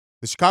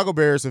The Chicago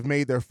Bears have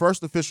made their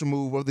first official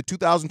move of the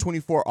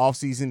 2024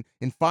 offseason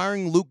in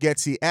firing Luke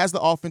Getsy as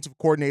the offensive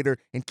coordinator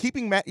and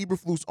keeping Matt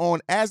Eberflus on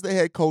as the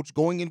head coach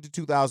going into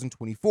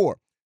 2024.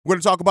 We're going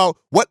to talk about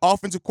what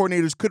offensive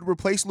coordinators could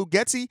replace Luke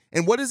Getsy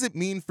and what does it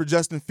mean for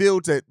Justin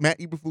Fields that Matt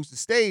Eberflus has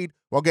stayed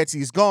while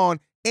Getsy is gone,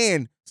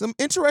 and some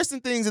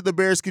interesting things that the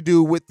Bears could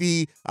do with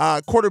the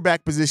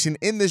quarterback position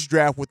in this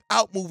draft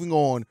without moving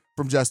on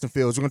from Justin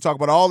Fields. We're going to talk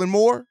about all and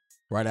more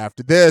right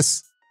after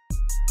this.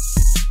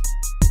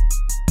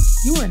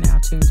 You are now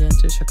tuned in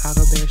to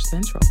Chicago Bears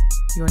Central,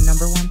 your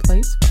number one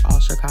place for all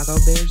Chicago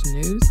Bears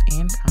news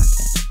and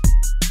content.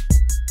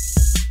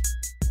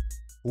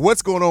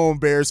 What's going on,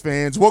 Bears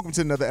fans? Welcome to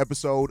another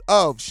episode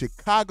of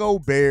Chicago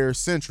Bears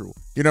Central,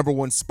 your number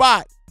one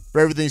spot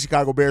for everything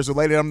Chicago Bears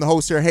related. I'm the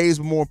host here, Hayes,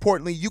 but more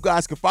importantly, you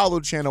guys can follow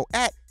the channel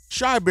at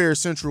Chi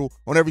Bears Central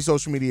on every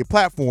social media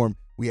platform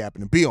we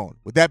happen to be on.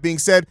 With that being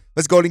said,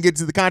 let's go ahead and get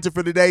to the content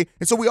for today.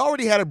 And so we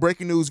already had a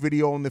breaking news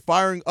video on the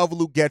firing of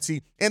Luke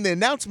Getsy and the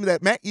announcement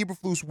that Matt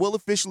Eberflus will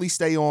officially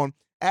stay on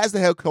as the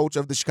head coach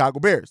of the Chicago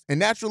Bears. And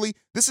naturally,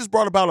 this has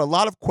brought about a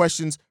lot of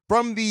questions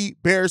from the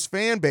Bears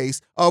fan base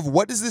of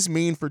what does this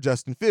mean for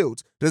Justin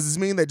Fields? Does this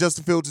mean that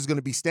Justin Fields is going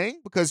to be staying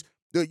because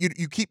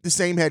you keep the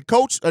same head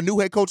coach? A new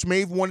head coach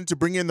may have wanted to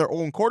bring in their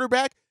own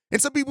quarterback.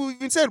 And some people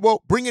even said,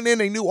 well, bringing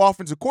in a new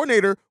offensive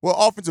coordinator, well,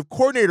 offensive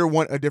coordinator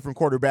want a different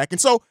quarterback.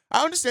 And so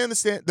I understand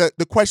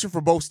the question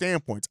from both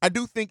standpoints. I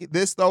do think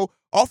this, though,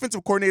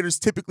 offensive coordinators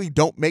typically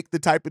don't make the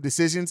type of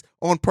decisions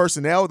on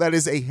personnel. That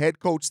is a head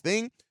coach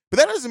thing. But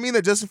that doesn't mean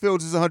that Justin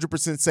Fields is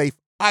 100% safe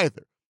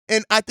either.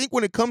 And I think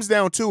when it comes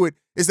down to it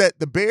is that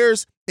the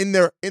Bears in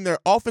their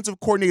offensive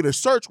coordinator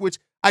search, which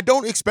I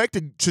don't expect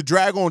to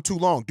drag on too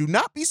long. Do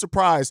not be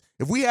surprised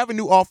if we have a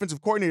new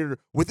offensive coordinator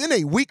within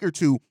a week or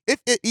two,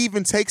 if it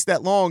even takes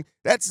that long.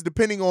 That's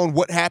depending on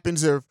what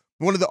happens if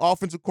one of the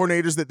offensive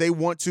coordinators that they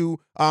want to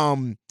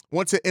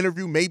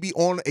interview maybe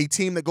on a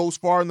team that goes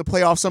far in the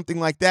playoffs, something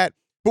like that.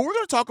 But we're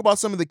going to talk about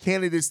some of the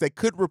candidates that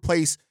could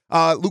replace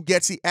Luke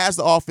Getsy as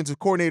the offensive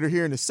coordinator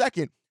here in a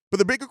second. But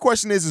the bigger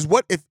question is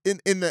what if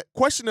in the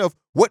question of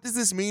what does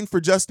this mean for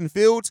Justin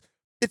Fields?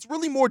 It's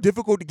really more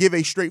difficult to give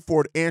a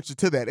straightforward answer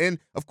to that. And,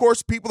 of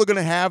course, people are going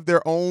to have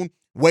their own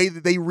way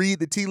that they read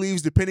the tea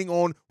leaves depending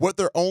on what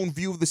their own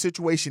view of the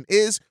situation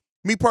is.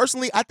 Me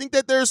personally, I think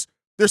that there's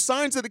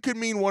signs that it could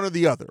mean one or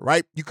the other,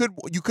 right? You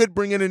could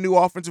bring in a new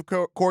offensive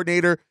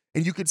coordinator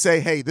and you could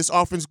say, hey, this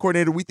offensive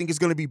coordinator we think is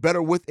going to be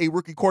better with a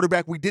rookie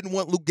quarterback. We didn't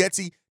want Luke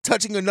Getsy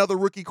touching another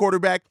rookie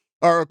quarterback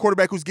or a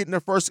quarterback who's getting their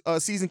first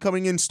season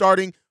coming in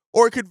starting.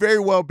 Or it could very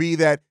well be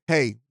that,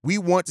 hey, we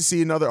want to see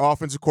another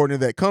offensive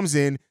coordinator that comes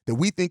in that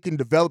we think can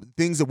develop the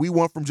things that we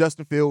want from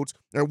Justin Fields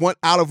or want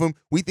out of him.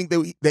 We think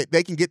that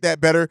they can get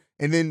that better,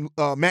 and then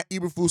Matt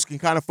Eberflus can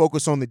kind of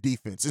focus on the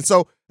defense. And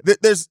so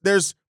there's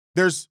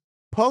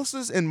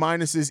pluses and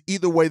minuses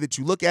either way that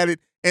you look at it,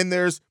 and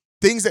there's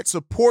things that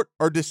support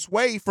or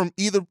dissuade from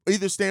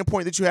either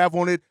standpoint that you have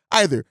on it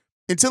either.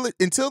 Until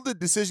the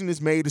decision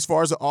is made as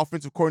far as the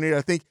offensive coordinator,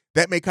 I think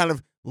that may kind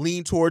of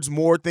lean towards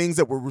more things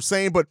that we're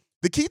saying, but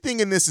the key thing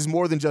in this is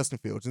more than Justin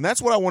Fields, and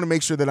that's what I want to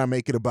make sure that I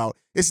make it about.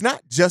 It's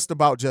not just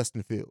about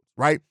Justin Fields,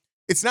 right?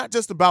 It's not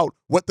just about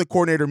what the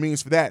coordinator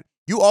means for that.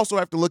 You also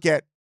have to look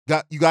at,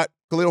 you got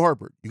Khalil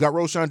Herbert, you got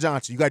Roschon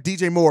Johnson, you got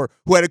DJ Moore,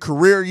 who had a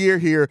career year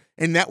here,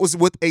 and that was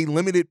with a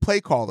limited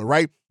play caller,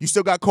 right? You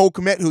still got Cole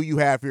Kmet, who you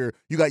have here.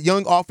 You got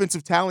young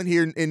offensive talent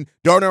here in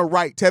Darnell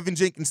Wright, Tevin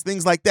Jenkins,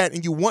 things like that,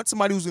 and you want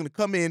somebody who's going to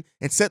come in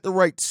and set the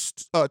right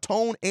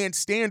tone and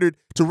standard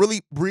to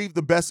really breathe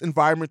the best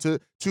environment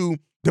to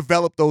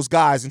develop those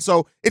guys. And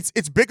so it's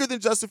bigger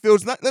than Justin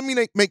Fields. Let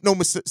me make no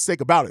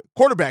mistake about it.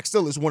 Quarterback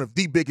still is one of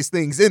the biggest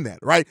things in that,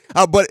 right?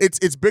 But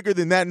it's bigger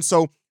than that. And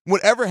so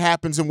whatever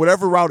happens and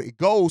whatever route it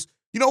goes,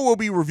 we'll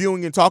be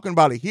reviewing and talking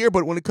about it here.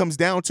 But when it comes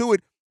down to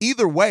it,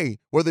 either way,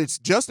 whether it's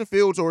Justin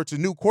Fields or it's a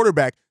new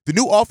quarterback, the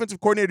new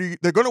offensive coordinator,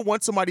 they're going to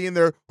want somebody in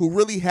there who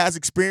really has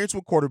experience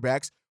with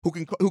quarterbacks, who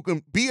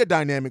can be a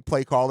dynamic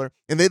play caller,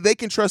 and they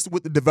can trust it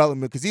with the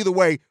development. Because either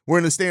way, we're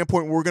in a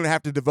standpoint where we're going to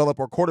have to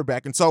develop our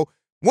quarterback. And so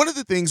one of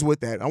the things with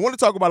that, I want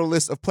to talk about a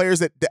list of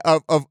players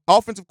of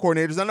offensive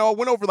coordinators. I know I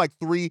went over like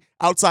 3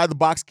 outside the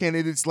box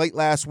candidates late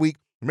last week.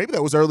 Or maybe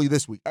that was early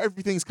this week.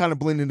 Everything's kind of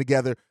blending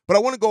together. But I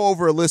want to go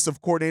over a list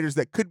of coordinators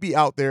that could be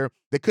out there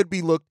that could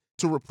be looked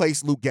to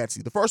replace Luke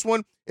Getsy. The first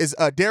one is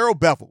Darrell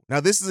Bevell. Now,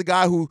 this is a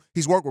guy who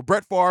he's worked with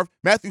Brett Favre,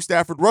 Matthew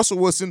Stafford, Russell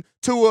Wilson,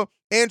 Tua,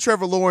 and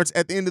Trevor Lawrence.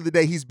 At the end of the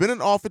day, he's been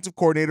an offensive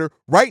coordinator.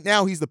 Right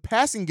now, he's the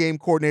passing game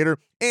coordinator,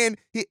 and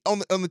he on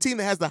the team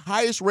that has the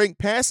highest ranked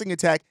passing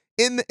attack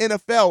in the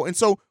NFL. And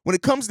so when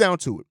it comes down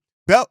to it,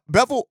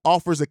 Bevell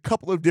offers a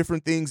couple of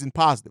different things and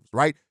positives,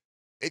 right?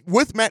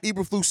 With Matt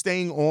Eberflus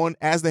staying on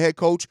as the head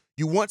coach,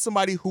 you want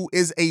somebody who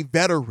is a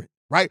veteran,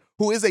 right?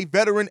 Who is a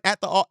veteran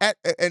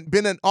and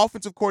been an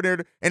offensive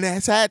coordinator and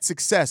has had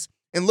success.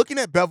 And looking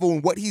at Bevell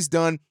and what he's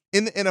done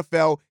in the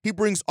NFL, he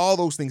brings all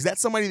those things.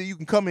 That's somebody that you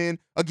can come in,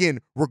 again,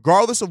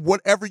 regardless of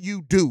whatever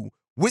you do,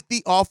 with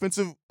the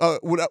offensive,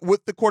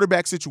 with the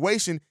quarterback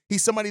situation,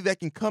 he's somebody that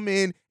can come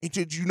in and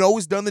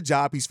has done the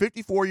job. He's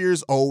 54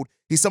 years old.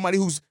 He's somebody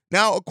who's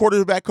now a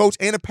quarterback coach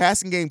and a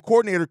passing game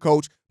coordinator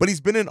coach, but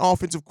he's been an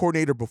offensive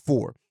coordinator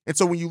before. And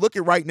so when you look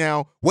at right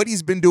now what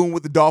he's been doing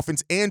with the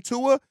Dolphins and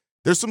Tua,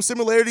 there's some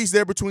similarities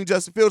there between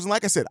Justin Fields. And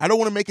like I said, I don't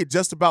want to make it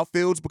just about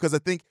Fields because I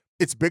think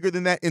it's bigger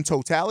than that in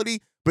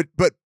totality. But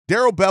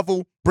Darrell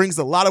Bevell brings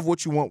a lot of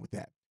what you want with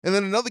that. And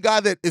then another guy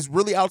that is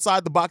really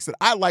outside the box that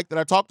I like that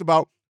I talked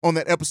about on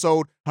that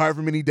episode,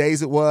 however many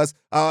days it was,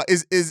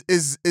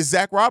 is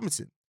Zach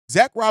Robinson.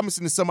 Zach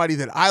Robinson is somebody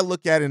that I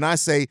look at and I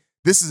say,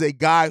 this is a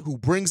guy who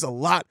brings a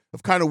lot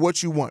of kind of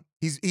what you want.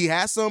 He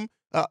has some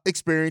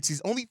experience.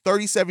 He's only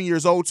 37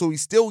 years old, so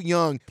he's still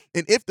young.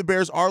 And if the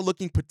Bears are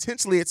looking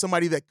potentially at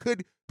somebody that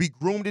could be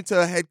groomed into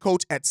a head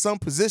coach at some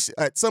position,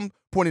 at some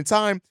point in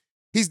time,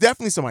 he's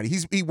definitely somebody.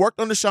 He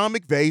worked under Sean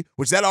McVay,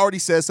 which that already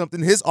says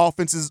something. His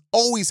offenses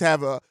always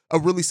have a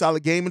really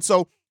solid game. And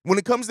so when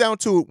it comes down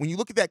to it, when you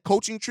look at that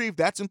coaching tree, if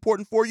that's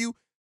important for you,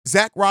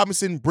 Zach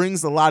Robinson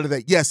brings a lot of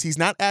that. Yes, he's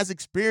not as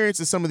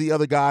experienced as some of the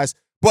other guys,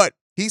 but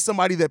he's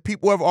somebody that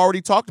people have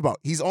already talked about.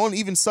 He's on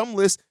even some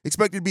lists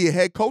expected to be a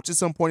head coach at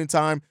some point in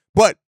time.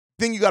 But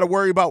the thing you got to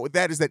worry about with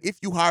that is that if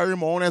you hire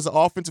him on as an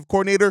offensive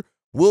coordinator,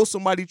 will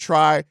somebody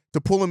try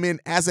to pull him in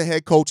as a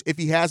head coach if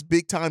he has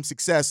big-time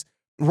success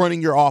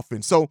running your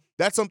offense? So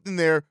that's something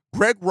there.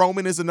 Greg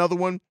Roman is another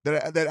one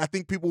that I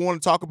think people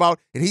want to talk about,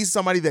 and he's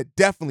somebody that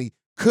definitely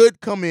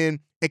could come in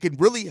and can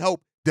really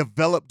help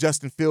develop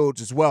Justin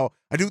Fields as well.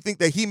 I do think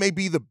that he may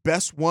be the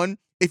best one.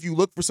 If you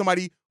look for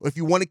somebody, if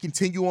you want to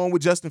continue on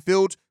with Justin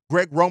Fields,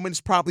 Greg Roman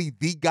is probably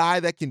the guy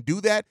that can do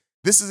that.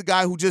 This is a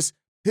guy who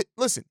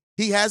listen,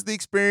 he has the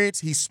experience.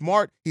 He's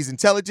smart. He's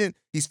intelligent.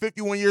 He's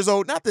 51 years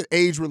old. Not that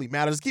age really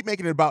matters. Keep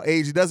making it about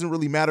age. It doesn't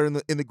really matter in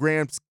the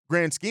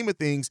grand scheme of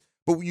things.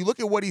 But when you look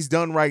at what he's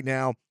done right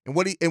now and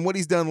what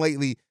he's done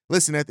lately,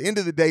 listen, at the end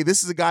of the day,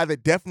 this is a guy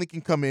that definitely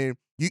can come in.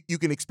 You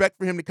can expect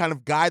for him to kind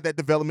of guide that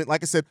development,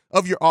 like I said,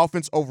 of your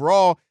offense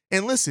overall.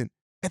 And listen,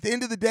 at the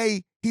end of the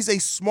day, he's a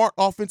smart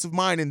offensive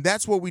mind, and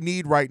that's what we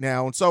need right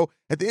now. And so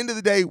at the end of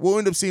the day, we'll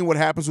end up seeing what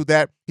happens with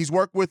that. He's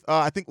worked with,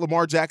 I think,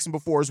 Lamar Jackson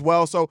before as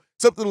well, so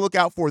something to look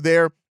out for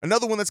there.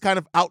 Another one that's kind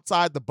of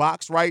outside the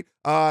box, right,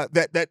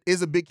 that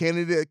is a big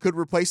candidate that could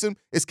replace him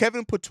is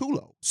Kevin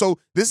Patullo. So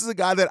this is a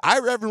guy that I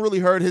haven't really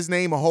heard his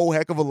name a whole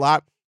heck of a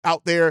lot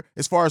out there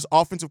as far as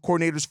offensive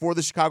coordinators for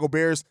the Chicago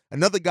Bears.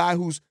 Another guy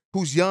who's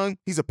young.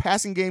 He's a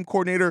passing game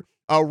coordinator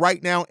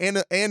right now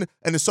and an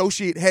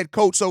associate head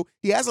coach. So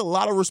he has a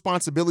lot of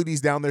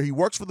responsibilities down there. He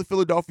works for the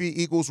Philadelphia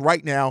Eagles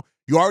right now.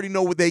 You already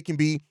know what they can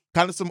be.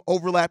 Kind of some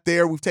overlap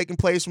there. We've taken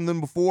plays from them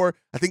before.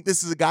 I think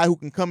this is a guy who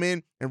can come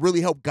in and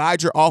really help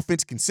guide your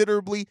offense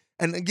considerably.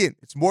 And again,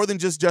 it's more than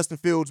just Justin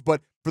Fields,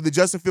 but for the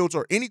Justin Fields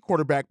or any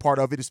quarterback part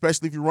of it,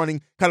 especially if you're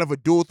running kind of a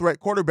dual threat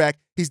quarterback,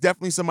 he's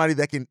definitely somebody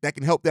that can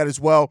help that as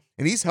well.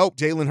 And he's helped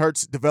Jalen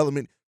Hurts'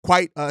 development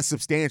quite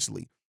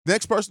substantially. The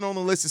next person on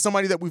the list is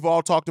somebody that we've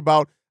all talked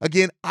about.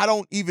 Again, I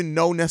don't even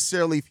know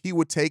necessarily if he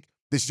would take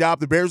this job.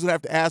 The Bears would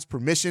have to ask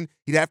permission.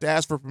 He'd have to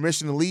ask for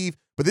permission to leave.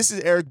 But this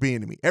is Eric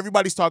Bieniemy.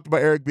 Everybody's talked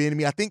about Eric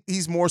Bieniemy. I think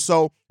he's more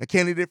so a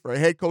candidate for a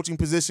head coaching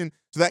position,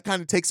 so that kind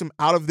of takes him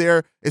out of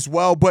there as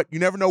well. But you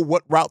never know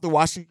what route the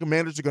Washington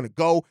Commanders are going to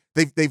go.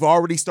 They've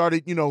already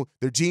started,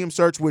 their GM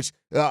search, which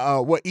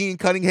Ian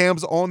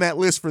Cunningham's on that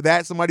list for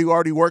that, somebody who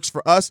already works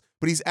for us.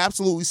 But he's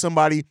absolutely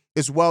somebody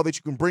as well that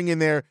you can bring in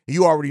there. And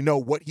you already know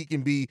what he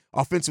can be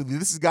offensively.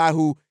 This is a guy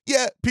who,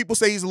 people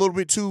say he's a little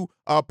bit too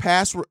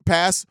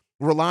pass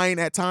reliant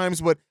at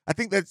times, but I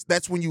think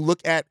that's when you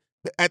look at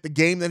the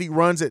game that he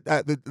runs, at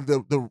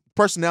the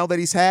personnel that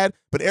he's had.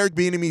 But Eric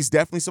Bieniemy is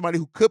definitely somebody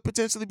who could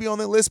potentially be on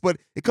that list, but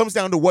it comes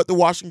down to what the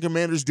Washington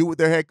Commanders do with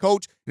their head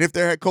coach, and if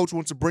their head coach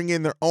wants to bring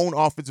in their own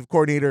offensive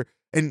coordinator,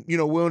 and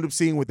we'll end up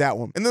seeing with that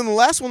one. And then the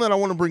last one that I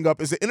want to bring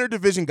up is the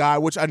interdivision guy,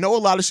 which I know a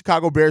lot of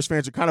Chicago Bears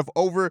fans are kind of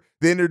over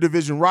the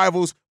interdivision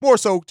rivals, more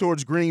so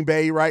towards Green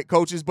Bay, right,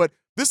 coaches, but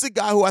this is a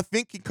guy who I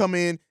think can come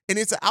in, and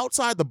it's an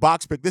outside the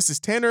box pick. This is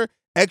Tanner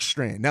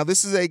Ekstrand. Now,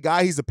 this is a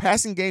guy, he's a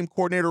passing game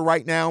coordinator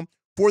right now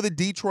for the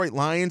Detroit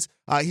Lions.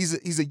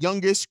 He's a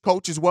youngish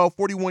coach as well,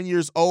 41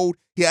 years old.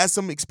 He has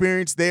some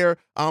experience there.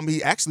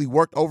 He actually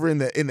worked over in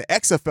the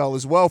XFL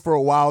as well for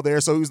a while there.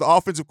 So he was the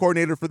offensive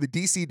coordinator for the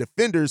DC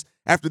Defenders.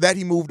 After that,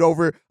 he moved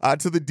over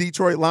to the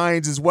Detroit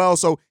Lions as well.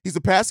 So he's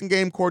a passing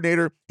game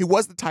coordinator. He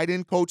was the tight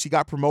end coach. He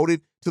got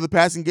promoted to the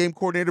passing game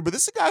coordinator. But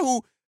this is a guy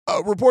who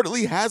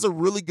reportedly has a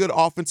really good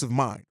offensive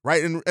mind,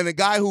 right? And a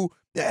guy who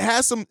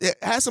has some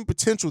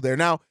potential there.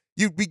 Now,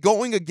 you'd be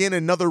going again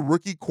another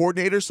rookie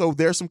coordinator, so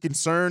there's some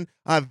concern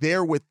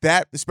there with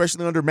that,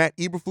 especially under Matt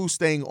Eberflus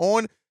staying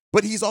on.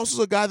 But he's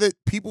also a guy that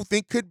people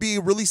think could be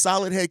a really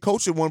solid head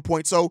coach at one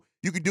point, so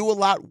you could do a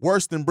lot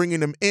worse than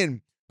bringing him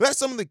in. But that's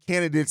some of the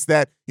candidates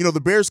that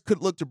the Bears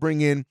could look to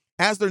bring in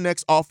as their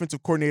next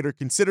offensive coordinator,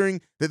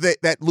 considering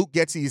that Luke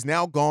Getsy is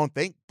now gone.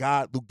 Thank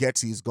God Luke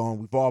Getsy is gone.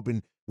 We've all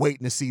been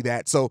waiting to see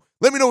that. So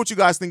let me know what you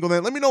guys think on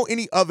that. Let me know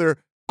any other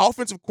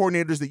offensive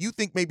coordinators that you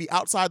think may be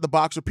outside the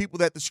box or people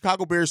that the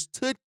Chicago Bears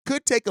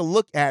could take a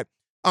look at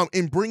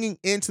in bringing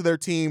into their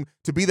team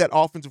to be that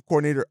offensive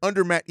coordinator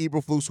under Matt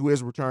Eberflus, who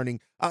is returning.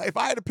 If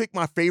I had to pick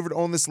my favorite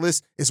on this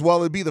list as well,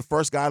 it'd be the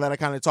first guy that I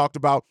kind of talked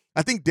about.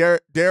 I think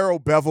Darrell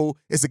Bevel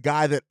is a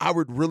guy that I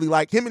would really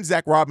like. Him and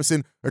Zach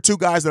Robinson are two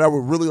guys that I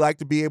would really like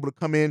to be able to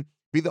come in,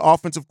 be the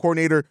offensive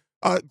coordinator.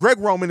 Greg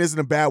Roman isn't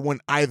a bad one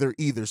either.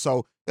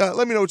 So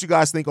let me know what you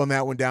guys think on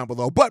that one down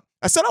below. But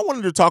I said I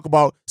wanted to talk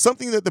about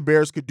something that the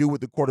Bears could do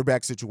with the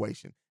quarterback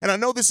situation. And I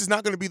know this is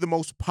not going to be the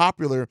most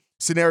popular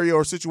scenario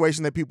or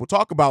situation that people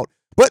talk about,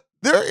 but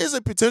there is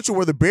a potential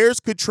where the Bears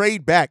could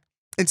trade back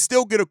and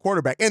still get a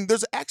quarterback. And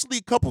there's actually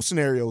a couple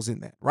scenarios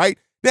in that, right?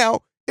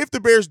 Now, if the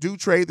Bears do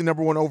trade the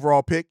number 1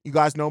 overall pick, you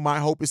guys know my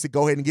hope is to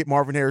go ahead and get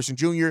Marvin Harrison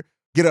Jr.,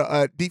 get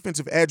a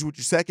defensive edge with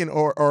your second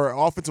or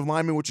offensive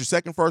lineman with your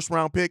second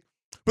first-round pick.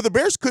 But the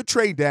Bears could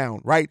trade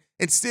down, right?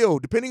 And still,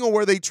 depending on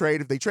where they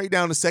trade, if they trade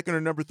down to second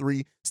or number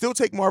 3, still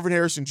take Marvin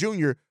Harrison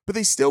Jr., but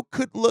they still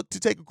could look to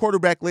take a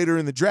quarterback later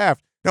in the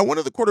draft. Now, one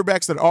of the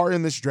quarterbacks that are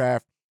in this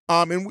draft,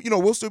 and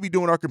we'll still be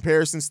doing our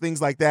comparisons,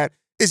 things like that,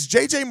 is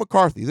J.J.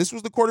 McCarthy. This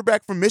was the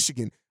quarterback from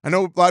Michigan. I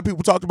know a lot of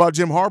people talked about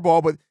Jim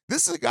Harbaugh, but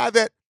this is a guy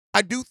that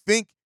I do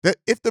think that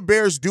if the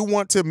Bears do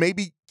want to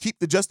maybe keep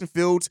the Justin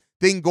Fields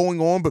thing going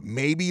on, but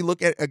maybe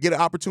look at get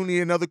an opportunity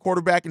at another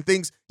quarterback and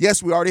things.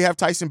 Yes, we already have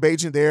Tyson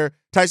Bagent there.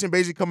 Tyson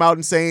Bagent come out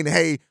and saying,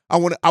 "Hey,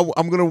 I'm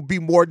going to be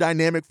more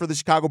dynamic for the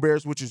Chicago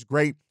Bears," which is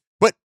great.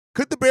 But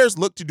could the Bears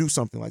look to do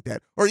something like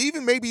that, or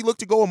even maybe look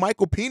to go with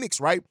Michael Penix,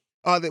 right?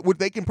 That what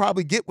they can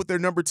probably get with their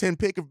number 10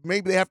 pick. If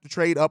maybe they have to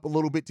trade up a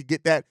little bit to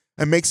get that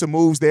and make some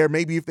moves there.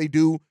 Maybe if they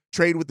do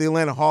trade with the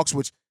Atlanta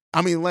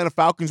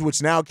Falcons,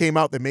 which now came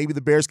out that maybe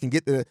the Bears can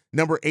get the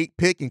number 8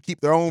 pick and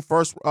keep their own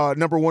first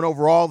number 1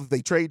 overall if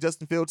they trade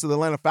Justin Fields to the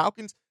Atlanta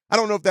Falcons. I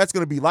don't know if that's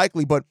going to be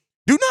likely, but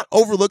do not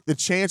overlook the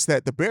chance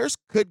that the Bears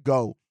could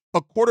go a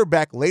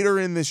quarterback later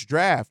in this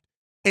draft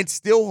and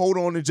still hold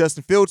on to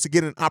Justin Fields to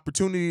get an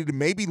opportunity to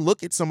maybe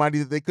look at somebody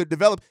that they could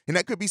develop. And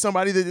that could be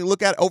somebody that they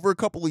look at over a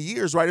couple of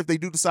years, right? If they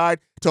do decide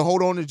to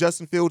hold on to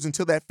Justin Fields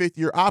until that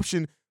 5th-year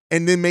option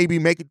and then maybe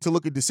make it to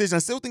look at decision. I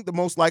still think the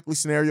most likely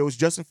scenario is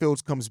Justin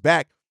Fields comes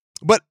back.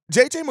 But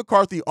J.J.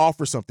 McCarthy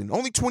offers something.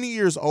 Only 20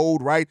 years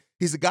old, right?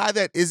 He's a guy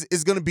that is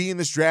going to be in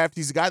this draft.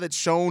 He's a guy that's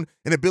shown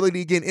an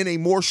ability, again, in a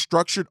more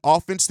structured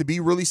offense to be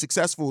really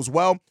successful as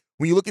well.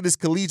 When you look at his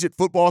collegiate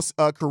football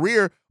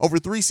career, over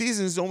 3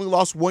 seasons, he's only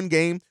lost 1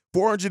 game,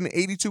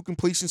 482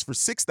 completions for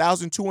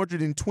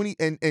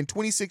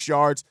 6,226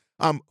 yards,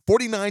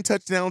 49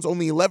 touchdowns,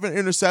 only 11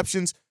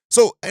 interceptions.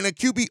 So, and a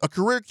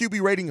career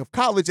QB rating of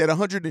college at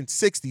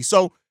 160.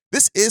 So,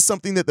 this is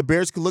something that the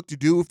Bears could look to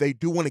do if they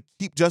do want to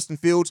keep Justin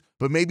Fields,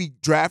 but maybe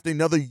draft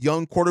another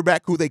young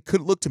quarterback who they could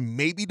look to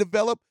maybe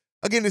develop.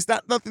 Again, it's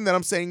not nothing that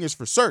I'm saying is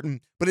for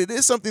certain, but it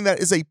is something that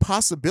is a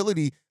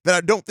possibility that I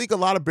don't think a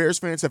lot of Bears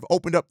fans have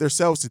opened up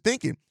themselves to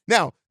thinking.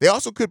 Now, they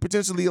also could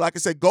potentially, like I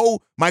said,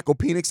 go Michael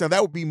Penix. Now,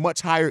 that would be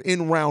much higher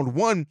in round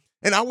 1,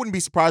 and I wouldn't be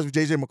surprised if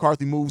J.J.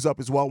 McCarthy moves up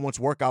as well once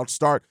workouts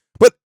start.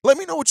 But let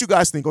me know what you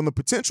guys think on the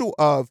potential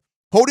of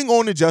holding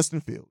on to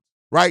Justin Fields,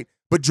 right?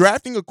 But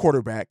drafting a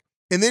quarterback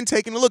and then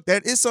taking a look.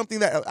 That is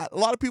something that a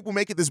lot of people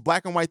make it this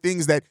black and white thing,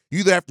 is that you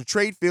either have to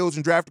trade Fields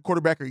and draft a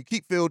quarterback, or you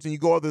keep Fields and you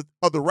go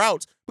other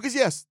routes. Because,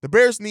 yes, the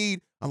Bears need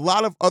a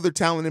lot of other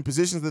talent in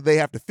positions that they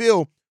have to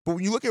fill. But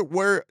when you look at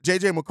where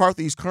J.J.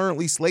 McCarthy is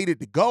currently slated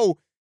to go,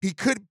 he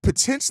could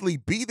potentially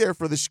be there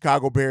for the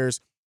Chicago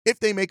Bears if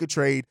they make a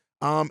trade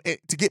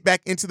to get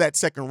back into that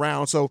second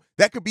round. So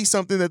that could be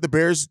something that the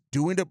Bears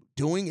do end up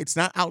doing. It's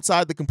not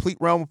outside the complete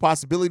realm of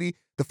possibility.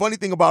 The funny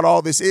thing about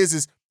all this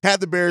is had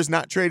the Bears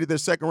not traded their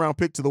second-round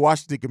pick to the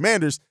Washington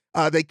Commanders,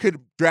 they could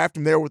draft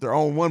him there with their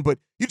own one. But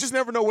you just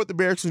never know what the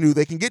Bears can do.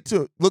 They can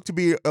look to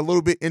be a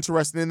little bit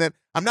interested in that.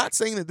 I'm not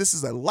saying that this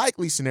is a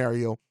likely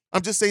scenario.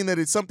 I'm just saying that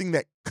it's something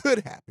that could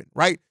happen,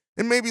 right?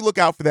 And maybe look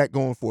out for that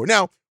going forward.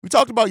 Now, we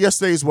talked about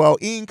yesterday as well,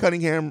 Ian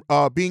Cunningham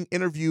being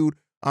interviewed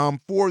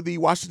for the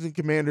Washington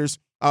Commanders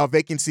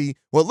vacancy.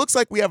 Well, it looks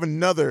like we have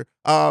another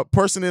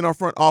person in our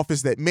front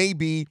office that may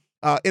be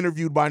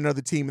interviewed by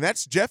another team, and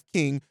that's Jeff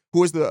King,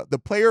 who is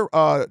the player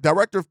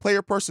director of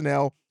player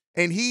personnel,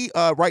 and he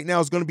right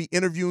now is going to be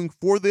interviewing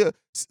for the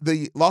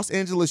Los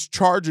Angeles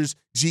Chargers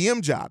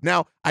GM job.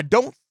 Now, I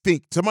don't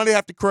think, somebody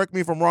have to correct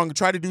me if I'm wrong and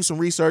try to do some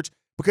research,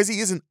 because he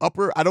is an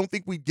upper. I don't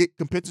think we get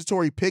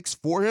compensatory picks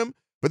for him.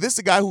 But this is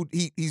a guy who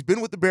he's been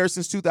with the Bears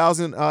since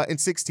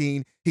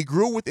 2016. He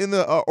grew within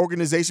the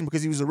organization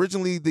because he was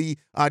originally the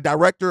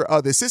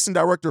assistant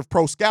director of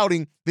pro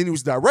scouting. Then he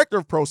was director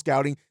of pro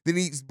scouting. Then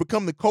he's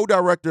become the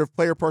co-director of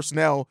player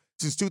personnel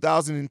since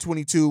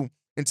 2022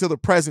 until the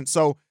present.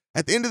 So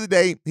at the end of the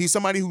day, he's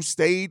somebody who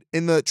stayed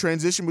in the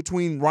transition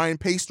between Ryan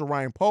Pace to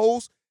Ryan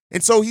Poles.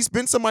 And so he's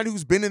been somebody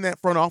who's been in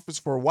that front office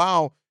for a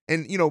while.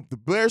 And, the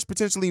Bears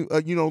potentially,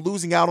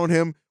 losing out on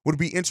him would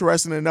be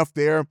interesting enough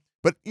there.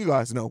 But you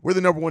guys know, we're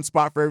the number 1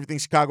 spot for everything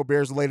Chicago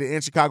Bears related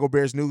and Chicago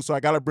Bears news. So I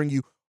got to bring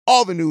you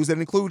all the news that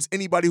includes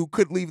anybody who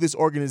could leave this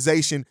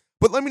organization.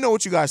 But let me know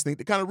what you guys think.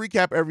 To kind of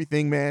recap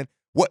everything, man,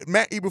 what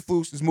Matt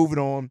Eberflus is moving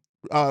on.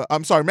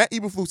 Matt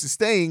Eberflus is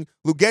staying.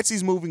 Luke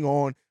Getsy's moving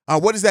on.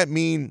 What does that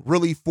mean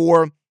really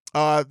for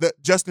the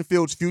Justin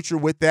Fields' future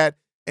with that?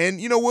 And,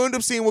 we'll end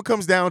up seeing what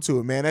comes down to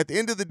it, man. At the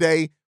end of the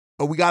day,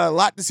 we got a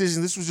lot of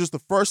decisions. This was just the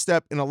first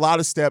step in a lot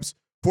of steps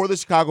for the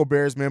Chicago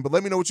Bears, man. But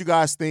let me know what you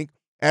guys think.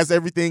 As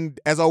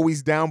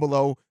always, down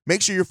below.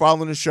 Make sure you're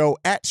following the show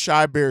at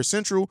Chi Bears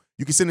Central.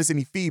 You can send us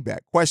any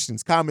feedback,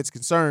 questions, comments,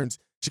 concerns,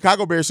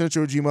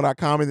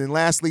 ChicagoBearsCentral@gmail.com. And then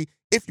lastly,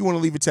 if you want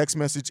to leave a text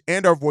message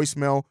and our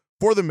voicemail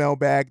for the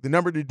mailbag, the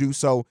number to do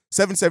so,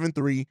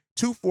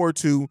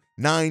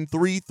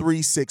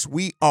 773-242-9336.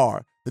 We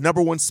are the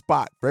number one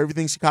spot for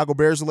everything Chicago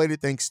Bears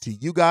related, thanks to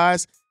you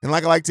guys. And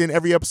like I like to end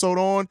every episode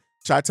on,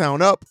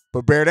 Chi-Town up,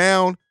 but bear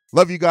down.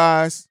 Love you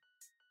guys.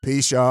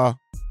 Peace, y'all.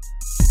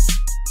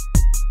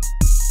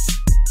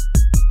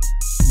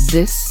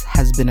 This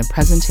has been a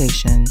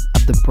presentation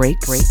of the Break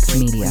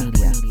Media.